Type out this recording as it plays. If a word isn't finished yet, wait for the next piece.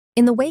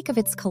In the wake of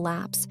its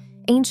collapse,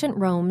 ancient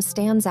Rome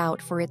stands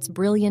out for its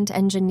brilliant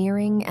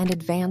engineering and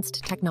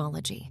advanced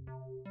technology.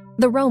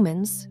 The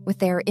Romans, with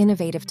their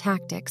innovative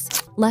tactics,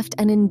 left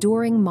an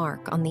enduring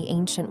mark on the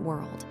ancient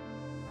world.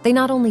 They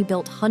not only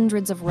built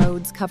hundreds of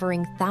roads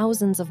covering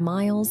thousands of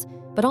miles,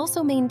 but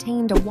also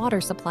maintained a water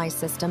supply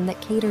system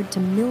that catered to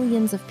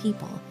millions of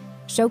people,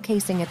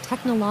 showcasing a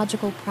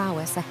technological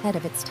prowess ahead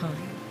of its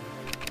time.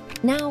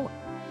 Now,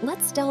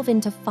 let's delve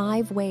into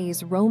 5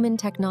 ways Roman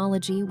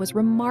technology was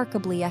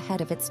remarkably ahead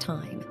of its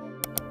time.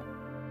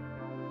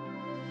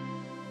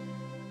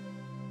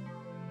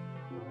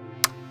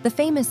 The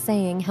famous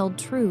saying held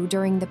true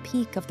during the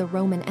peak of the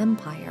Roman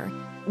Empire,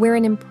 where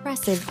an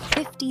impressive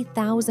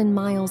 50,000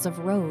 miles of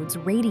roads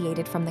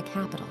radiated from the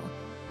capital.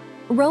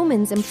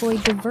 Romans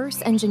employed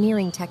diverse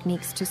engineering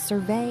techniques to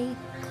survey,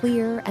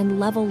 clear, and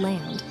level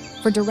land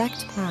for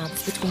direct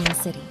paths between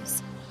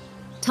cities.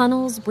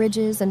 Tunnels,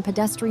 bridges, and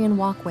pedestrian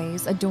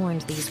walkways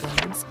adorned these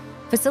roads,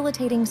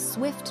 facilitating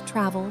swift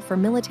travel for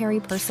military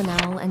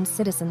personnel and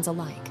citizens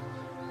alike.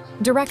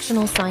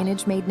 Directional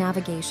signage made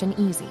navigation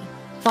easy,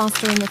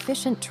 fostering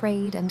efficient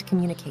trade and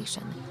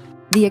communication.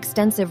 The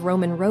extensive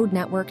Roman road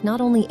network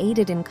not only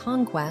aided in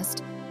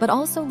conquest, but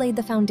also laid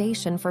the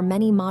foundation for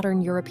many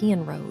modern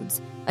European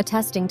roads,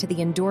 attesting to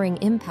the enduring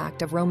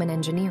impact of Roman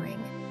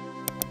engineering.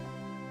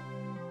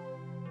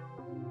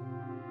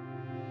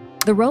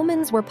 The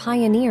Romans were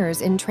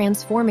pioneers in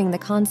transforming the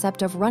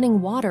concept of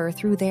running water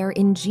through their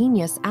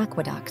ingenious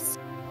aqueducts.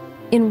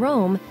 In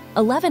Rome,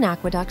 11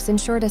 aqueducts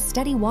ensured a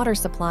steady water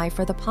supply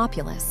for the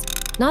populace,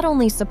 not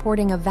only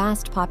supporting a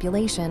vast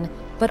population,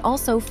 but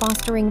also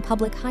fostering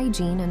public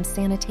hygiene and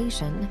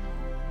sanitation.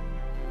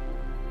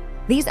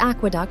 These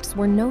aqueducts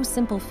were no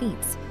simple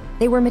feats.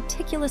 They were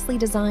meticulously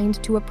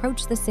designed to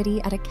approach the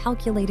city at a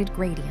calculated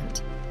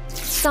gradient.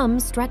 Some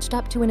stretched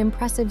up to an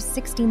impressive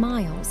 60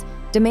 miles,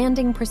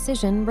 demanding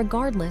precision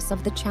regardless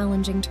of the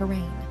challenging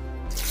terrain.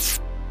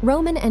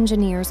 Roman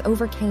engineers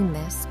overcame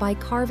this by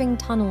carving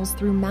tunnels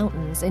through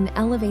mountains in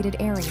elevated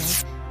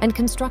areas and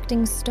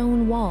constructing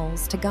stone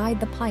walls to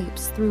guide the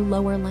pipes through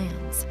lower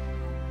lands.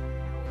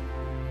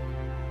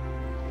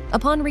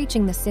 Upon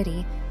reaching the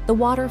city, the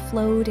water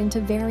flowed into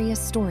various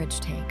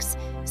storage tanks,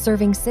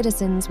 serving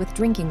citizens with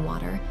drinking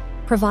water,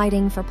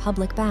 providing for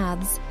public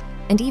baths,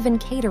 and even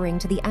catering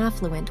to the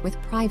affluent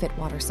with private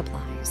water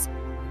supplies.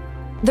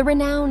 The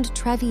renowned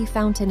Trevi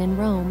Fountain in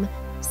Rome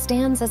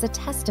stands as a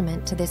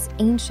testament to this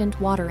ancient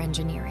water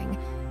engineering,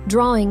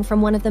 drawing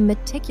from one of the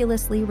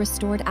meticulously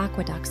restored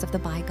aqueducts of the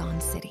bygone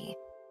city.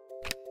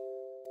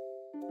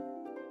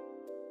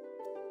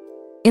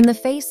 In the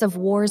face of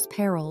war's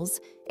perils,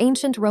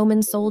 ancient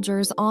Roman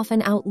soldiers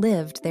often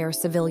outlived their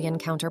civilian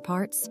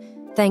counterparts,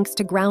 thanks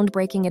to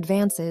groundbreaking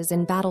advances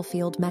in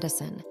battlefield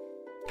medicine.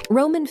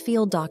 Roman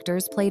field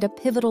doctors played a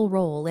pivotal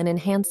role in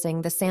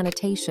enhancing the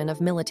sanitation of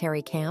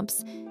military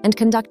camps and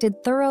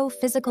conducted thorough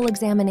physical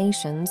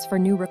examinations for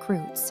new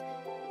recruits.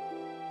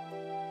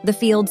 The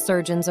field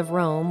surgeons of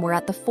Rome were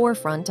at the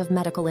forefront of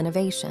medical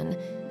innovation,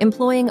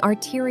 employing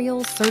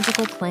arterial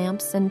surgical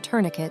clamps and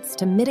tourniquets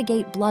to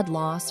mitigate blood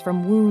loss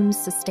from wounds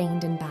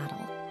sustained in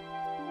battle.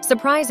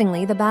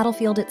 Surprisingly, the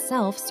battlefield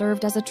itself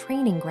served as a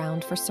training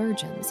ground for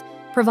surgeons,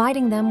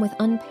 providing them with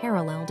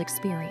unparalleled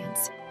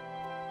experience.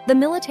 The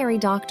military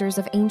doctors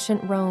of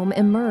ancient Rome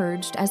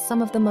emerged as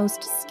some of the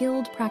most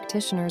skilled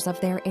practitioners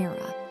of their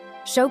era,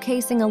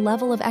 showcasing a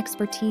level of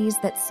expertise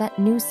that set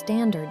new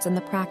standards in the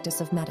practice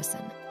of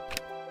medicine.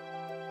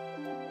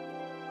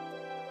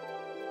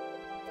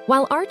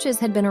 While arches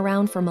had been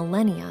around for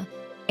millennia,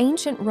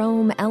 ancient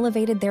Rome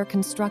elevated their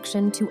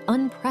construction to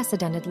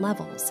unprecedented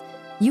levels,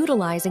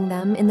 utilizing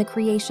them in the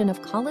creation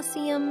of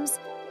colosseums,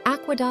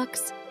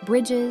 aqueducts,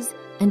 bridges,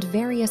 and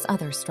various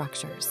other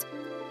structures.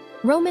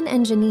 Roman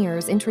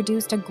engineers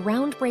introduced a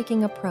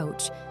groundbreaking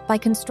approach by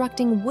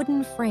constructing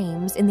wooden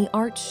frames in the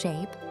arch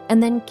shape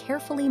and then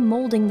carefully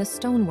molding the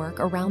stonework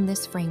around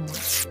this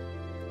framework.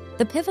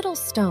 The pivotal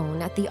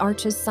stone at the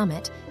arch's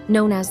summit,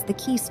 known as the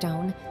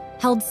keystone,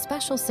 held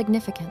special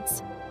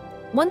significance.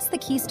 Once the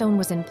keystone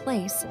was in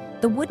place,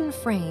 the wooden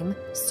frame,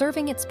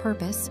 serving its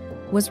purpose,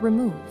 was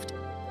removed.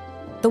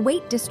 The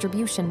weight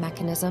distribution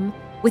mechanism,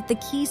 with the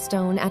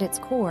keystone at its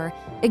core,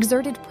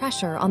 exerted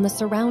pressure on the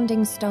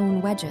surrounding stone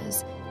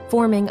wedges,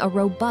 forming a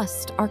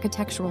robust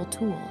architectural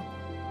tool.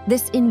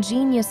 This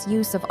ingenious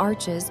use of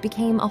arches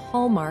became a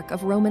hallmark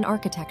of Roman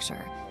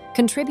architecture,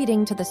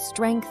 contributing to the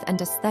strength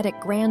and aesthetic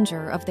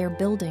grandeur of their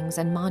buildings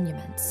and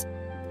monuments.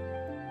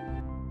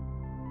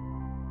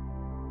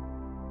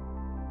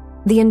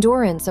 The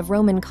endurance of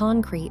Roman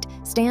concrete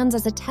stands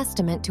as a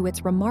testament to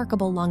its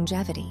remarkable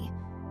longevity.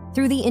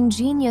 Through the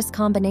ingenious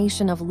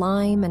combination of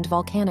lime and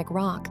volcanic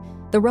rock,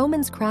 the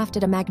Romans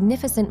crafted a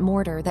magnificent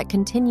mortar that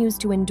continues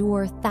to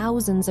endure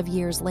thousands of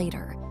years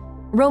later.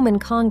 Roman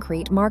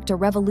concrete marked a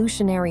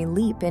revolutionary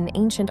leap in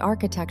ancient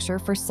architecture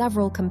for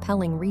several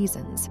compelling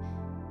reasons.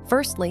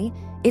 Firstly,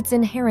 its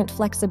inherent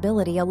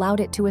flexibility allowed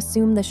it to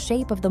assume the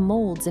shape of the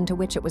molds into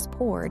which it was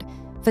poured,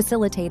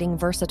 facilitating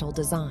versatile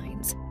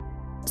designs.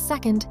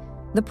 Second,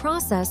 The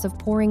process of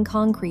pouring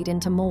concrete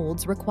into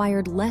molds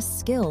required less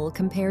skill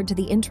compared to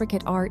the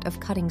intricate art of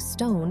cutting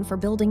stone for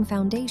building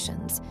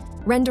foundations,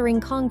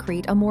 rendering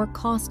concrete a more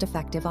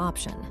cost-effective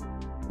option.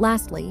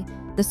 Lastly,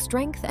 the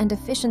strength and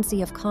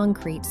efficiency of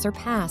concrete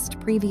surpassed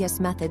previous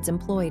methods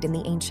employed in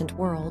the ancient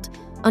world,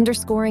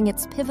 underscoring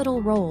its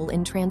pivotal role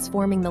in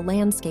transforming the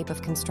landscape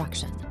of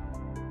construction.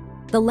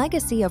 The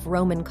legacy of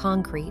Roman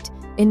concrete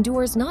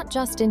endures not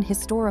just in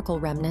historical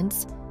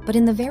remnants, but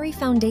in the very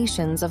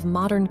foundations of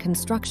modern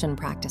construction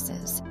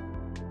practices.